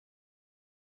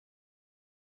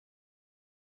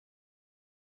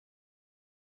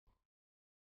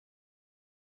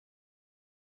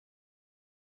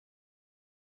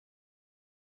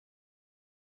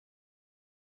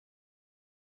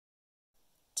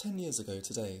10 years ago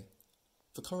today,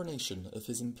 the coronation of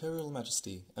His Imperial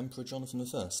Majesty Emperor Jonathan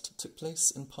I took place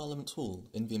in Parliament Hall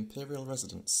in the Imperial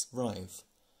Residence, Rythe.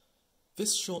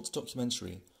 This short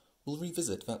documentary will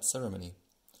revisit that ceremony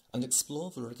and explore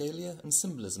the regalia and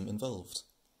symbolism involved.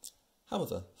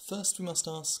 However, first we must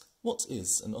ask, what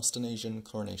is an Austenasian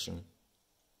coronation?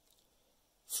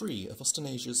 3 of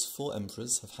Austenasia's 4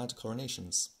 emperors have had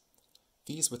coronations.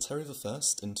 These were Terry I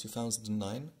in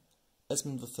 2009,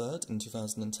 Edmund III in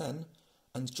 2010,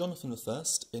 and Jonathan I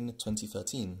in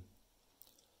 2013.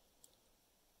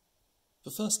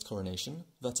 The first coronation,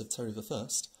 that of Terry I,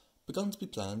 began to be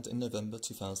planned in November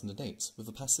 2008 with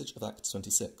the passage of Act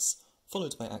 26,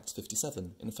 followed by Act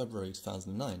 57 in February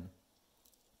 2009.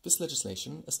 This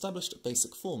legislation established a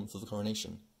basic form for the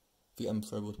coronation. The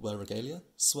emperor would wear regalia,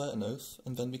 swear an oath,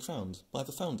 and then be crowned by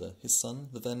the founder, his son,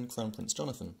 the then Crown Prince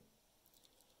Jonathan.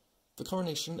 The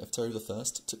coronation of Terry I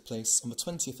took place on the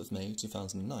 20th of May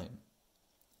 2009.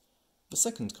 The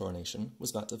second coronation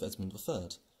was that of Edmund III,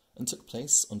 and took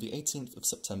place on the 18th of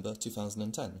September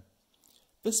 2010.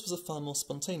 This was a far more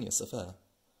spontaneous affair.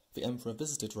 The emperor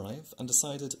visited Rythe and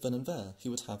decided then and there he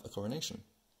would have a coronation.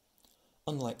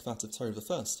 Unlike that of Terry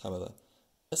I, however,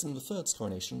 Edmund III's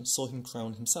coronation saw him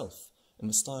crown himself, in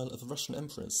the style of the Russian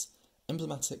emperors,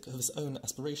 emblematic of his own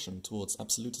aspiration towards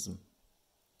absolutism.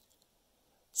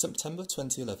 September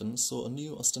 2011 saw a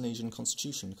new Austenasian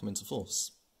constitution come into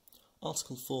force.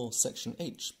 Article 4, Section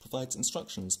H provides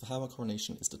instructions for how a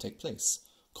coronation is to take place,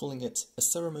 calling it a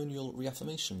ceremonial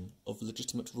reaffirmation of the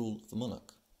legitimate rule of the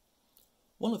monarch.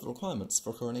 One of the requirements for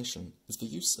a coronation is the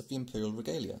use of the Imperial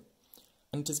Regalia,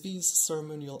 and it is these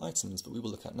ceremonial items that we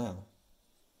will look at now.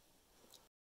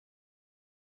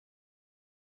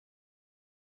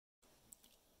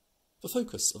 The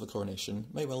focus of a coronation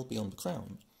may well be on the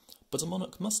crown, but a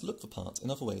monarch must look the part in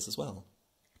other ways as well.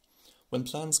 When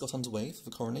plans got underway for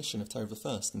the coronation of Terry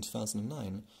I in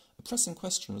 2009, a pressing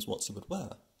question was what he would wear.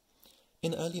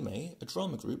 In early May, a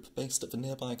drama group based at the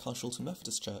nearby Carshalton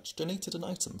Methodist Church donated an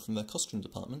item from their costume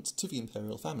department to the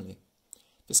imperial family.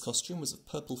 This costume was of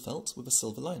purple felt with a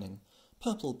silver lining.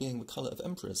 Purple being the colour of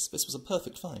emperors, this was a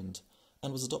perfect find,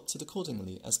 and was adopted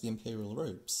accordingly as the imperial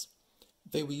robes.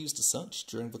 They were used as such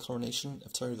during the coronation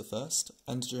of Terry I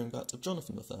and during that of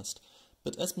Jonathan I,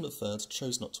 but Edmund III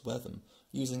chose not to wear them,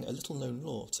 using a little-known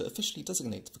law to officially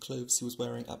designate the clothes he was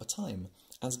wearing at the time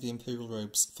as the imperial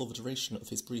robes for the duration of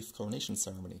his brief coronation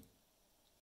ceremony.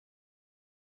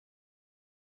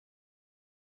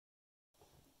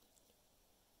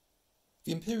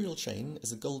 The imperial chain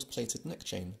is a gold-plated neck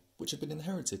chain, which had been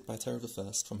inherited by Terry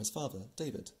I from his father,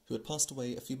 David, who had passed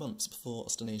away a few months before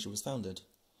Austenasia was founded.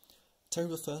 Terry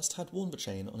I had worn the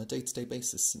chain on a day-to-day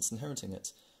basis since inheriting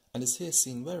it, and is here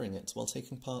seen wearing it while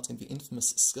taking part in the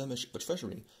infamous skirmish at the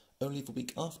Treasury only the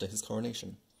week after his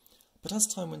coronation. But as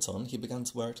time went on, he began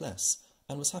to wear it less,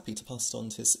 and was happy to pass it on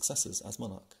to his successors as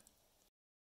monarch.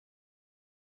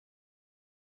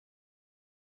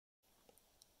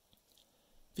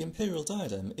 The imperial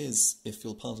diadem is, if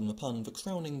you'll pardon the pun, the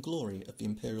crowning glory of the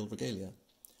imperial regalia.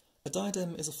 A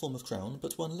diadem is a form of crown,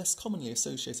 but one less commonly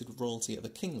associated with royalty of a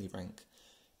kingly rank.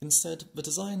 Instead, the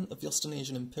design of the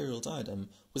Austenasian imperial diadem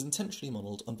was intentionally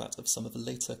modelled on that of some of the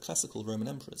later classical Roman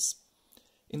emperors.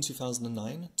 In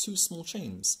 2009, 2 small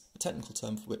chains, a technical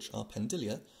term for which are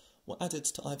pendilia, were added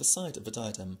to either side of the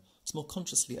diadem to more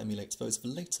consciously emulate those of the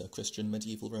later Christian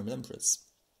medieval Roman emperors.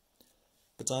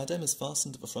 The diadem is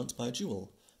fastened at the front by a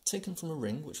jewel, taken from a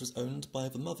ring which was owned by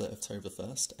the mother of Terry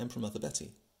I, Emperor Mother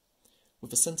Betty. With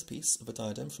the centrepiece of a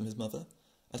diadem from his mother,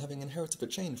 and having inherited the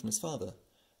chain from his father,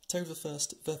 Terry I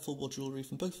therefore wore jewellery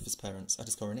from both of his parents at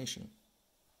his coronation.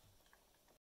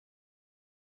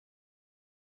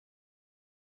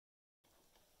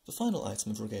 The final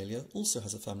item of regalia also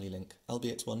has a family link,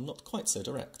 albeit one not quite so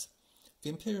direct. The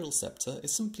imperial sceptre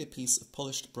is simply a piece of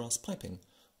polished brass piping,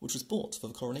 which was bought for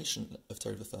the coronation of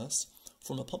Terry I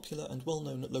from a popular and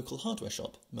well-known local hardware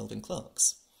shop, Melvin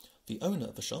Clark's. The owner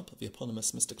of the shop, the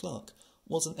eponymous Mr. Clark,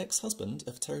 was an ex-husband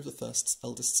of Terry I's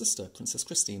eldest sister, Princess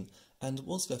Christine, and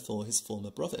was therefore his former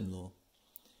brother-in-law.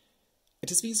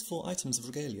 It is these 4 items of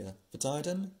regalia, the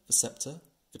diadem, the sceptre,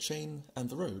 the chain, and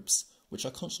the robes, which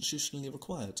are constitutionally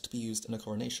required to be used in a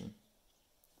coronation.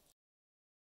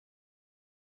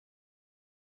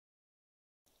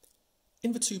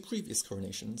 In the 2 previous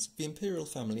coronations, the imperial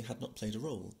family had not played a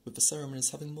role, with the ceremonies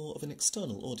having more of an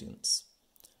external audience.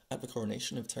 At the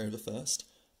coronation of Terry I,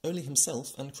 only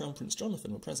himself and Crown Prince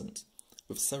Jonathan were present,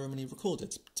 with the ceremony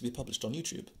recorded to be published on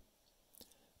YouTube.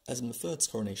 Edmund III's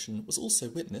coronation was also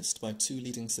witnessed by 2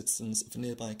 leading citizens of the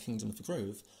nearby Kingdom of the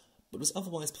Grove, but was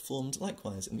otherwise performed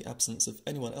likewise in the absence of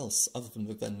anyone else other than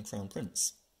the then Crown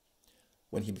Prince.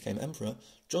 When he became emperor,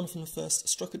 Jonathan I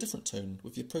struck a different tone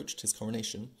with the approach to his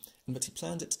coronation, in that he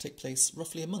planned it to take place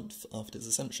roughly a month after his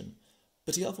ascension,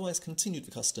 but he otherwise continued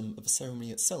the custom of the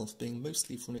ceremony itself being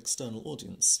mostly for an external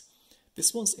audience.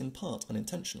 This was in part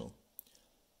unintentional.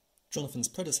 Jonathan's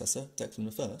predecessor, Declan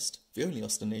I, the only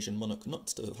Austenasian monarch not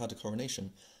to have had a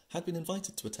coronation, had been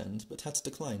invited to attend but had to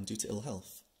decline due to ill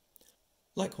health.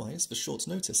 Likewise, the short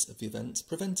notice of the event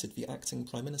prevented the acting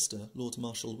Prime Minister, Lord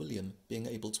Marshal William, being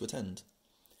able to attend.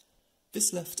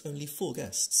 This left only 4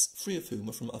 guests, 3 of whom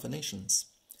were from other nations.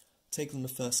 Teglan I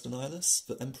Annihilus,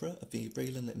 the Emperor of the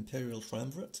Raylan Imperial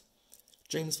Triumvirate,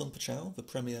 James von Pachow, the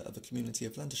Premier of the Community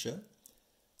of Lancashire,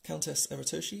 Countess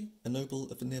Eratoshi, a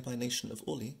noble of the nearby nation of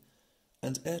Orley,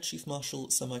 and Air Chief Marshal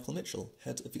Sir Michael Mitchell,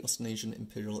 head of the Austenasian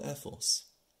Imperial Air Force.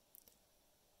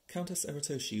 Countess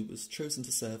Eratoshi was chosen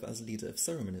to serve as leader of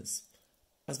ceremonies.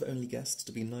 As the only guest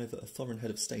to be neither a foreign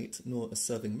head of state nor a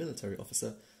serving military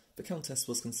officer, the Countess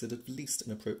was considered the least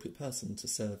inappropriate person to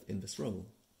serve in this role.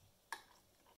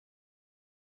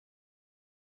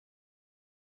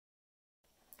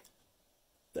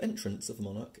 The entrance of the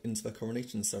monarch into the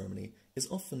coronation ceremony is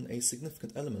often a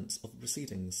significant element of the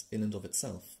proceedings in and of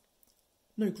itself.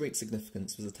 No great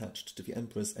significance was attached to the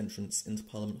Emperor's entrance into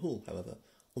Parliament Hall, however,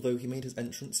 although he made his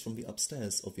entrance from the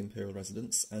upstairs of the Imperial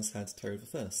Residence, as had Terry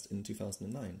I in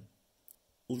 2009.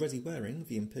 Already wearing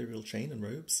the imperial chain and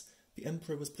robes, the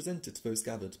Emperor was presented to those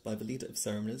gathered by the leader of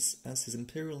ceremonies as His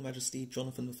Imperial Majesty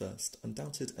Jonathan I,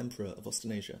 undoubted Emperor of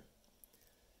Austenasia.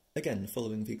 Again,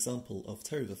 following the example of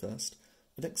Terry I,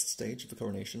 the next stage of the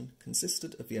coronation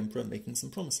consisted of the Emperor making some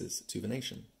promises to the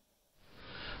nation.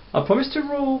 I promise to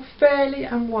rule fairly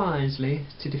and wisely,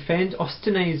 to defend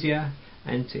Austenasia,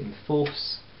 and to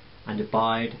enforce and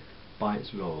abide by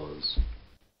its laws.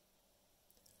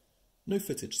 No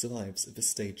footage survives of this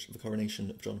stage of the coronation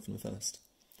of Jonathan I.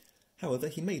 However,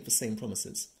 he made the same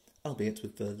promises, albeit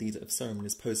with the leader of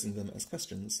ceremonies posing them as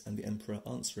questions and the Emperor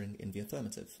answering in the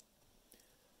affirmative.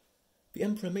 The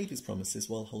Emperor made these promises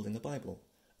while holding a Bible,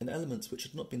 an element which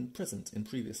had not been present in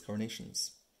previous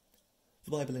coronations.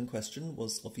 The Bible in question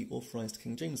was of the authorised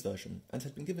King James Version and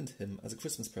had been given to him as a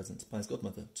Christmas present by his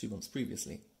godmother 2 months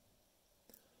previously.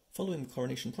 Following the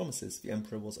coronation promises, the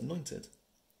Emperor was anointed.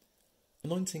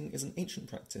 Anointing is an ancient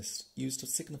practice used to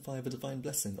signify the divine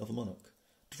blessing of a monarch,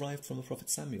 derived from the prophet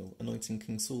Samuel anointing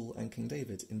King Saul and King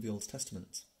David in the Old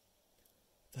Testament.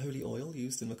 The holy oil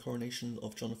used in the coronation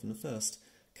of Jonathan I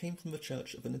came from the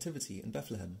Church of the Nativity in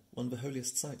Bethlehem, one of the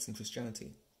holiest sites in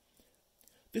Christianity.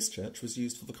 This church was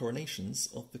used for the coronations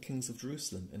of the kings of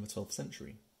Jerusalem in the 12th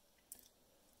century.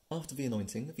 After the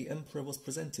anointing, the emperor was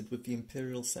presented with the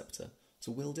imperial sceptre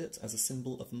to wield it as a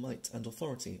symbol of the might and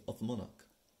authority of the monarch.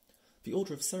 The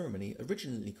order of ceremony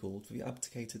originally called for the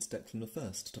abdicated Declan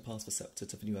I to pass the sceptre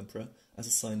to the new emperor as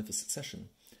a sign of his succession.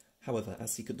 However,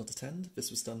 as he could not attend,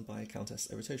 this was done by Countess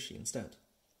Eratoshi instead.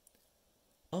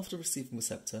 After receiving the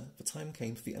sceptre, the time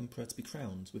came for the emperor to be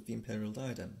crowned with the imperial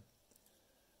diadem.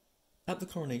 At the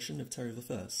coronation of Terry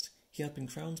I, he had been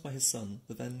crowned by his son,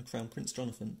 the then Crown Prince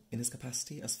Jonathan, in his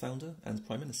capacity as founder and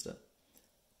prime minister.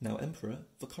 Now emperor,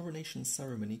 the coronation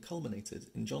ceremony culminated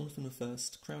in Jonathan I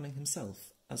crowning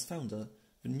himself as founder,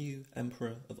 the new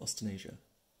Emperor of Austenasia.